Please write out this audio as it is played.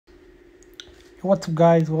What's up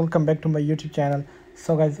guys, welcome back to my YouTube channel.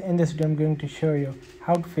 So guys, in this video I'm going to show you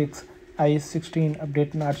how to fix iOS 16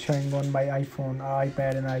 update not showing on my iPhone,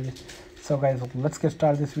 iPad and iOS. So guys, let's get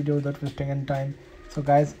started this video without wasting any time. So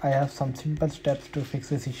guys, I have some simple steps to fix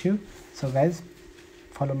this issue. So guys,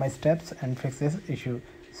 follow my steps and fix this issue.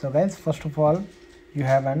 So guys, first of all, you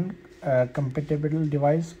have an compatible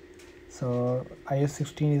device. So iOS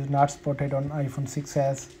 16 is not supported on iPhone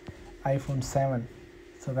 6s, iPhone 7.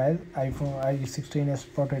 So guys, iOS 16 is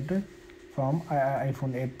supported from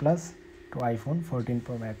iPhone 8 Plus to iPhone 14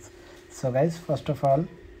 Pro Max. So guys, first of all,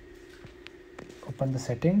 open the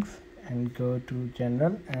settings and go to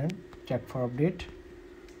general and check for update.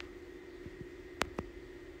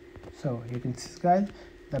 So you can see guys,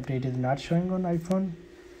 the update is not showing on iPhone.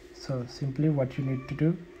 So simply what you need to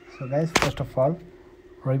do, so guys, first of all,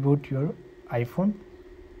 reboot your iPhone,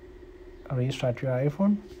 restart your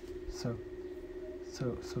iPhone. So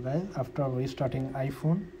guys, after restarting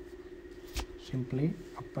iPhone, simply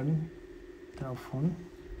open the phone.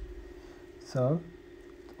 So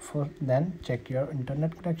then check your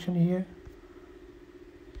internet connection here.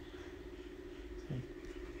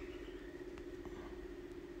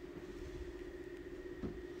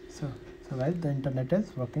 So guys, the internet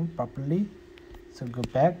is working properly. So go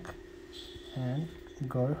back and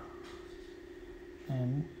go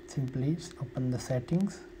and simply open the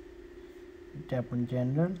settings, tap on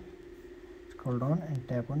general, scroll down and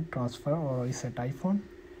tap on transfer or reset iPhone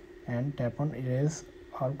and tap on erase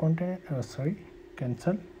all content,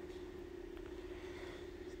 cancel,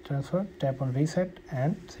 transfer, tap on reset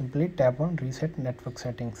and simply tap on reset network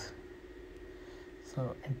settings.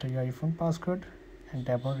 So enter your iPhone passcode and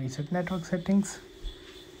tap on reset network settings.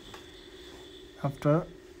 After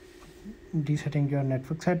resetting your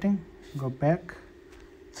network setting, go back,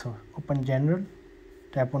 so open general,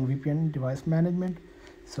 tap on VPN device management.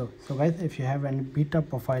 So guys, if you have any beta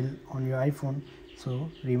profile on your iPhone, so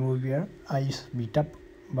remove your iOS beta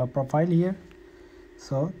profile here.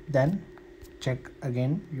 So then check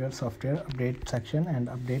again your software update section and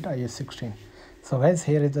update iOS 16. So guys,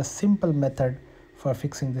 here is a simple method for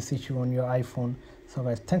fixing this issue on your iPhone. So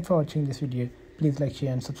guys, thanks for watching this video. Please like,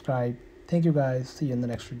 share and subscribe. Thank you guys. See you in the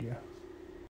next video.